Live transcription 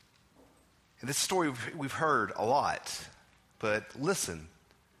And this story we've heard a lot, but listen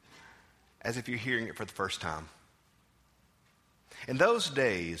as if you're hearing it for the first time. In those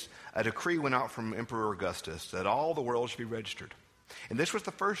days, a decree went out from Emperor Augustus that all the world should be registered. And this was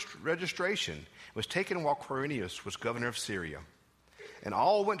the first registration. It was taken while Quirinius was governor of Syria. And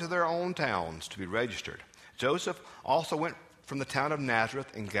all went to their own towns to be registered. Joseph also went from the town of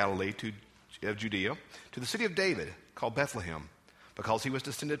Nazareth in Galilee of Judea to the city of David called Bethlehem, because he was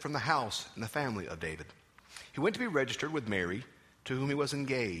descended from the house and the family of David. He went to be registered with Mary, to whom he was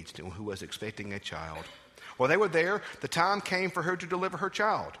engaged and who was expecting a child. While they were there, the time came for her to deliver her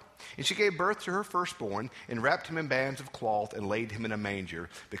child. And she gave birth to her firstborn and wrapped him in bands of cloth and laid him in a manger,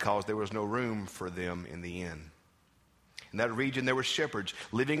 because there was no room for them in the inn. In that region there were shepherds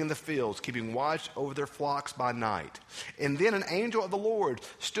living in the fields, keeping watch over their flocks by night. And then an angel of the Lord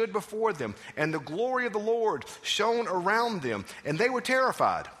stood before them, and the glory of the Lord shone around them, and they were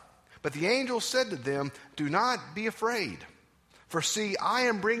terrified. But the angel said to them, "Do not be afraid. For see, I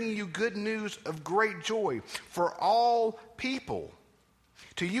am bringing you good news of great joy for all people.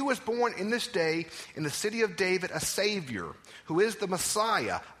 To you is born in this day in the city of David a Savior, who is the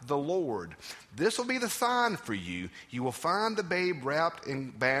Messiah, the Lord. This will be the sign for you. You will find the babe wrapped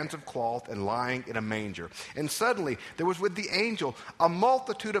in bands of cloth and lying in a manger." And suddenly there was with the angel a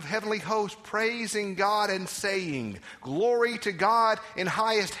multitude of heavenly hosts praising God and saying, "Glory to God in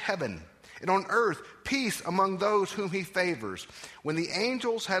highest heaven, and on earth peace among those whom he favors." When the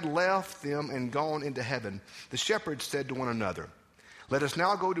angels had left them and gone into heaven, the shepherds said to one another, "Let us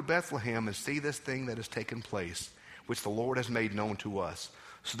now go to Bethlehem and see this thing that has taken place, which the Lord has made known to us."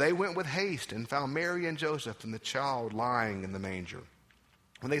 So they went with haste and found Mary and Joseph and the child lying in the manger.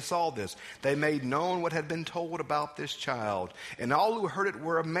 When they saw this, they made known what had been told about this child, and all who heard it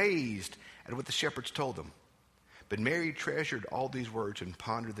were amazed at what the shepherds told them. But Mary treasured all these words and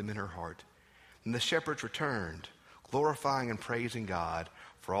pondered them in her heart. And the shepherds returned, glorifying and praising God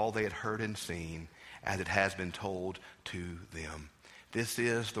for all they had heard and seen, as it has been told to them. This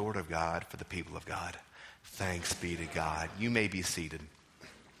is the word of God for the people of God. Thanks be to God. You may be seated.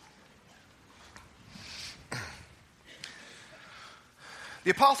 The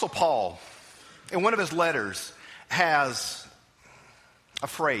Apostle Paul, in one of his letters, has a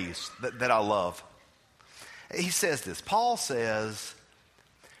phrase that I love. He says this. Paul says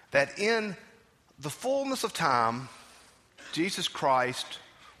that in the fullness of time, Jesus Christ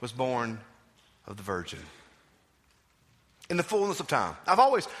was born of the Virgin. In the fullness of time. I've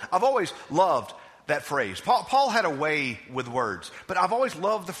always loved that phrase. Paul had a way with words, but I've always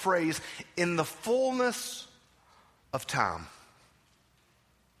loved the phrase, "in the fullness of time."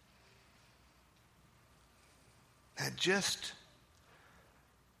 At just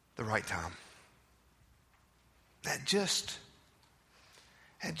the right time. At just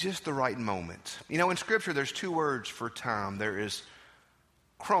the right moment. You know, in Scripture, there's two words for time. There is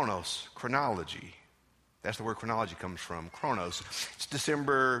chronos, chronology. That's the word chronology comes from, chronos. It's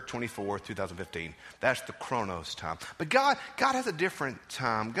December 24th, 2015. That's the chronos time. But God has a different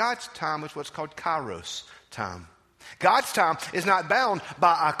time. God's time is what's called kairos time. God's time is not bound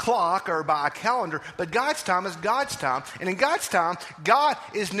by a clock or by a calendar, but God's time is God's time. And in God's time, God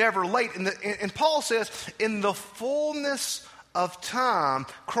is never late. And Paul says, in the fullness of time,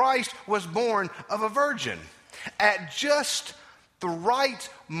 Christ was born of a virgin. At just the right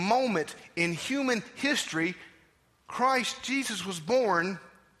moment in human history, Christ Jesus was born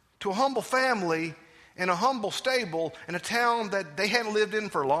to a humble family in a humble stable in a town that they hadn't lived in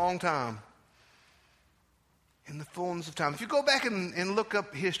for a long time. In the fullness of time. If you go back and look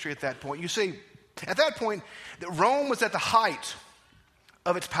up history at that point, you see, at that point, that Rome was at the height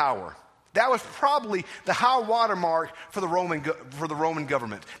of its power. That was probably the high watermark for the Roman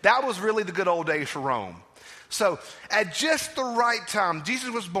government. That was really the good old days for Rome. So, at just the right time, Jesus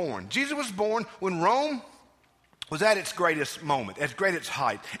was born. Jesus was born when Rome was at its greatest moment, at its greatest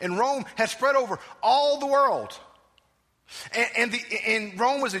height. And Rome had spread over all the world. And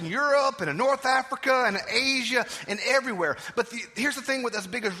Rome was in Europe and in North Africa and in Asia and everywhere. But here's the thing with as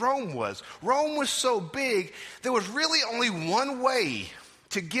big as Rome was. Rome was so big, there was really only one way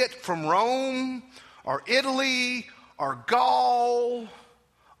to get from Rome or Italy or Gaul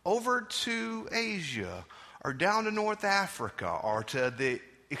over to Asia or down to North Africa or to the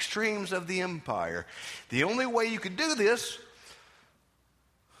extremes of the empire. The only way you could do this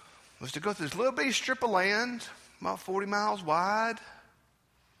was to go through this little bitty strip of land about 40 miles wide,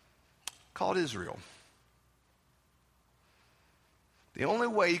 called Israel. The only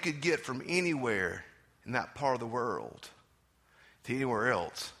way you could get from anywhere in that part of the world to anywhere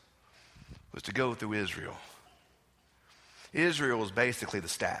else was to go through Israel. Israel was basically the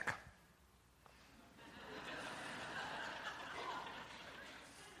stack.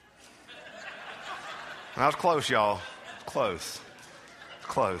 That was close, y'all. Close.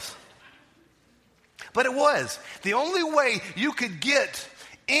 Close. But it was. The only way you could get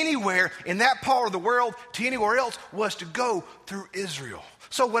anywhere in that part of the world to anywhere else was to go through Israel.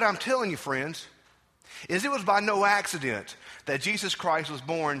 So what I'm telling you, friends, is it was by no accident that Jesus Christ was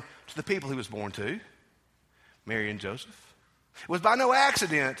born to the people he was born to, Mary and Joseph. It was by no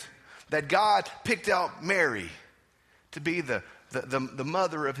accident that God picked out Mary to be the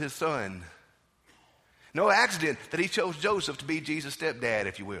mother of his son. No accident that he chose Joseph to be Jesus' stepdad,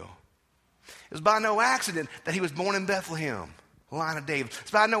 if you will. It was by no accident that he was born in Bethlehem, the line of David.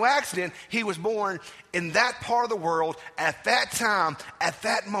 It's by no accident he was born in that part of the world at that time, at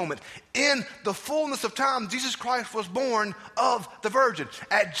that moment. In the fullness of time, Jesus Christ was born of the Virgin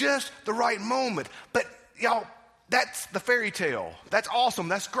at just the right moment. But y'all, that's the fairy tale. That's awesome.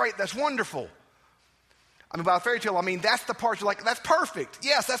 That's great. That's wonderful. I mean, by fairy tale, I mean that's the part you're like, that's perfect.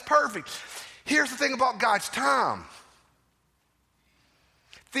 Yes, that's perfect. Here's the thing about God's time.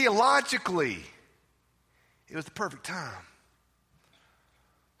 Theologically, it was the perfect time.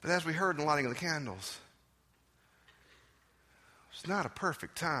 But as we heard in the lighting of the candles, it's not a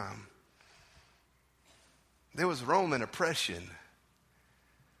perfect time. There was Roman oppression.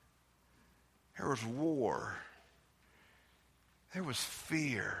 There was war. There was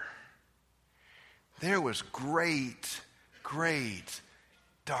fear. There was great, great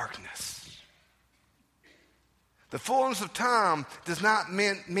darkness. The fullness of time does not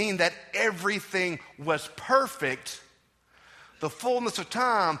mean that everything was perfect. The fullness of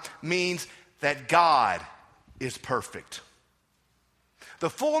time means that God is perfect. The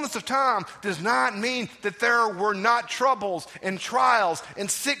fullness of time does not mean that there were not troubles and trials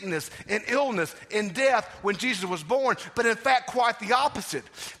and sickness and illness and death when Jesus was born, but in fact quite the opposite.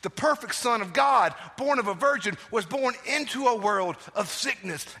 The perfect Son of God, born of a virgin, was born into a world of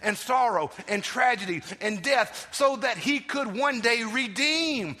sickness and sorrow and tragedy and death so that he could one day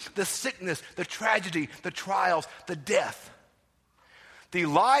redeem the sickness, the tragedy, the trials, the death. The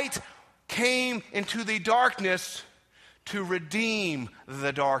light came into the darkness to redeem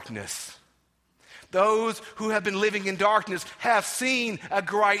the darkness. Those who have been living in darkness have seen a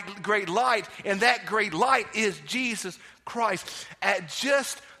great light, and that great light is Jesus Christ at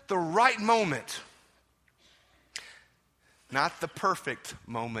just the right moment. Not the perfect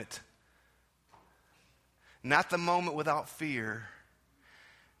moment. Not the moment without fear.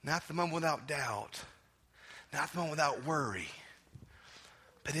 Not the moment without doubt. Not the moment without worry.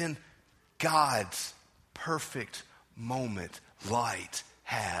 But in God's perfect moment, light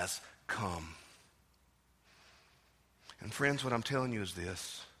has come. And friends, what I'm telling you is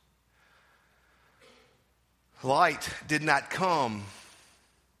this. Light did not come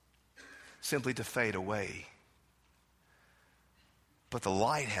simply to fade away. But the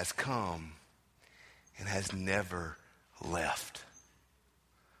light has come and has never left.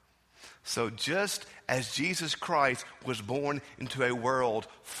 So just as Jesus Christ was born into a world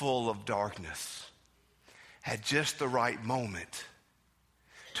full of darkness, at just the right moment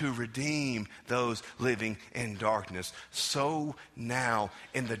to redeem those living in darkness, so now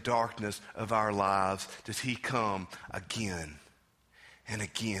in the darkness of our lives does he come again and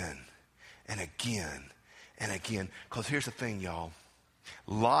again and again and again. Because here's the thing, y'all.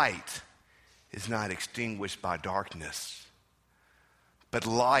 Light is not extinguished by darkness, but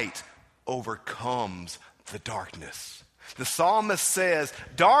light overcomes the darkness. The psalmist says,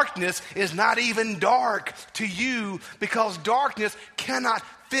 darkness is not even dark to you because darkness cannot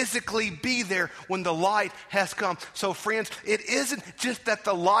physically be there when the light has come. So friends, it isn't just that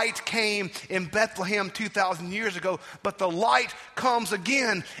the light came in Bethlehem 2,000 years ago, but the light comes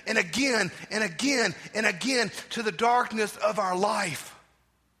again and again and again and again to the darkness of our life.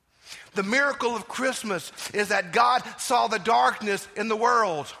 The miracle of Christmas is that God saw the darkness in the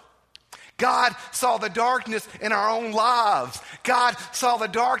world. God saw the darkness in our own lives. God saw the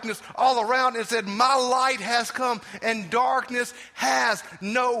darkness all around and said, my light has come and darkness has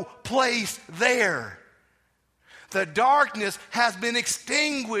no place there. The darkness has been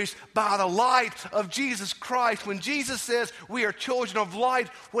extinguished by the light of Jesus Christ. When Jesus says we are children of light,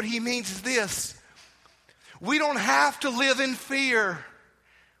 what he means is this. We don't have to live in fear.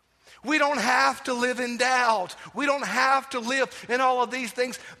 We don't have to live in doubt. We don't have to live in all of these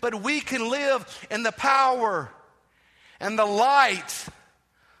things, but we can live in the power and the light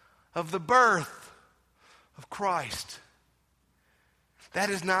of the birth of Christ.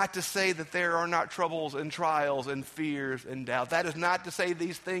 That is not to say that there are not troubles and trials and fears and doubt. That is not to say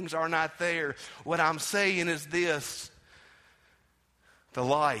these things are not there. What I'm saying is this. The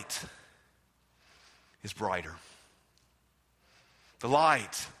light is brighter. The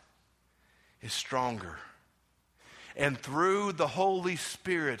light is stronger. And through the Holy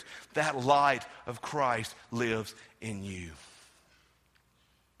Spirit, that light of Christ lives in you.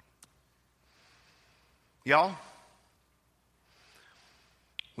 Y'all,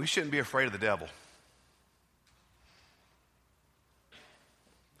 we shouldn't be afraid of the devil.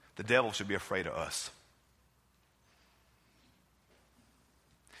 The devil should be afraid of us.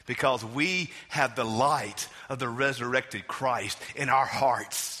 Because we have the light of the resurrected Christ in our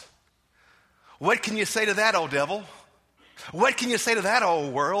hearts. What can you say to that, old devil? What can you say to that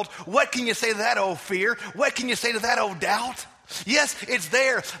old world? What can you say to that old fear? What can you say to that old doubt? Yes, it's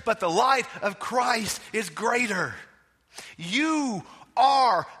there, but the light of Christ is greater. You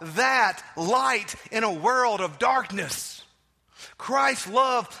are that light in a world of darkness. Christ's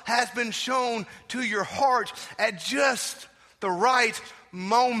love has been shown to your heart at just the right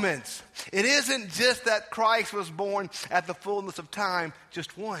moments. It isn't just that Christ was born at the fullness of time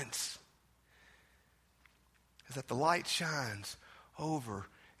just once. It's that the light shines over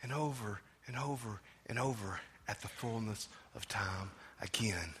and over and over and over at the fullness of time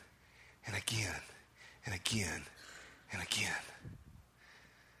again and again and again and again.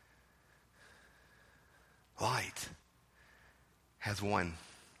 Light has won.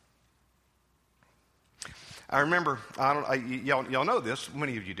 I remember, y'all know this,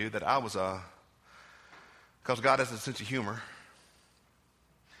 many of you do, that I was, because God has a sense of humor,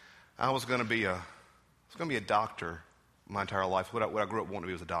 I was going to be a doctor my entire life. What I grew up wanting to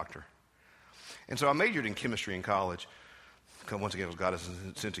be was a doctor. And so I majored in chemistry in college, because once again, God has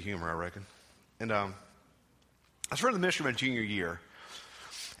a sense of humor, I reckon. And I started the ministry my junior year.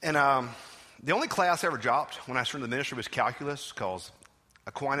 And the only class I ever dropped when I started the ministry was calculus, because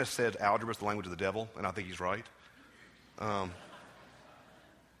Aquinas said algebra is the language of the devil, and I think he's right.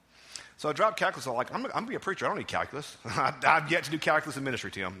 So I dropped calculus. I'm like, I'm going to be a preacher. I don't need calculus. I've yet to do calculus in ministry,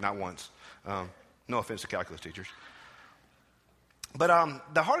 Tim, not once. No offense to calculus teachers. But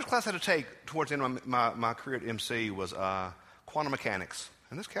the hardest class I had to take towards the end of my career at MC was quantum mechanics.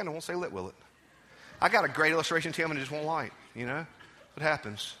 And this kind of won't say lit, will it? I got a great illustration, Tim, and it just won't light, you know? What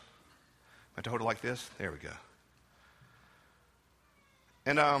happens? I have to hold it like this. There we go.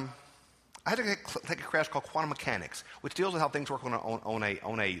 And I had to take a class called quantum mechanics, which deals with how things work on a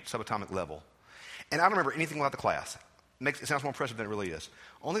subatomic level. And I don't remember anything about the class. It sounds more impressive than it really is.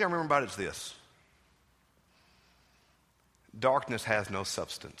 Only thing I remember about it is this. Darkness has no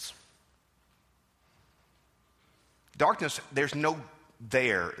substance. Darkness, there's no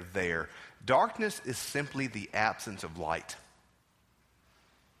there. Darkness is simply the absence of light.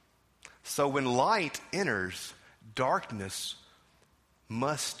 So when light enters, darkness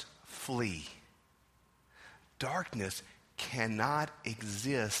must flee. Darkness cannot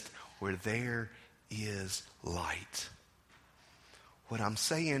exist where there is light. What I'm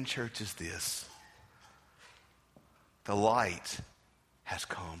saying, church, is this. The light has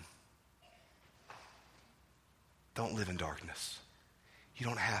come. Don't live in darkness. You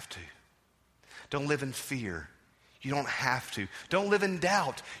don't have to. Don't live in fear. You don't have to. Don't live in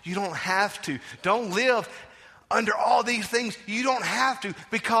doubt. You don't have to. Don't live under all these things. You don't have to,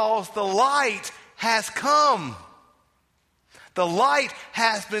 because the light has come. The light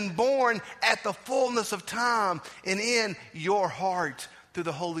has been born at the fullness of time and in your heart through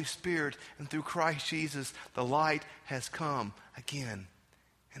the Holy Spirit and through Christ Jesus. The light has come again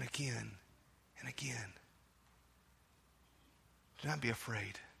and again and again. Do not be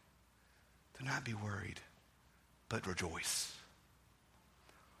afraid. Do not be worried, but rejoice.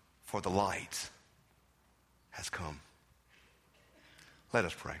 For the light has come. Let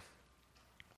us pray.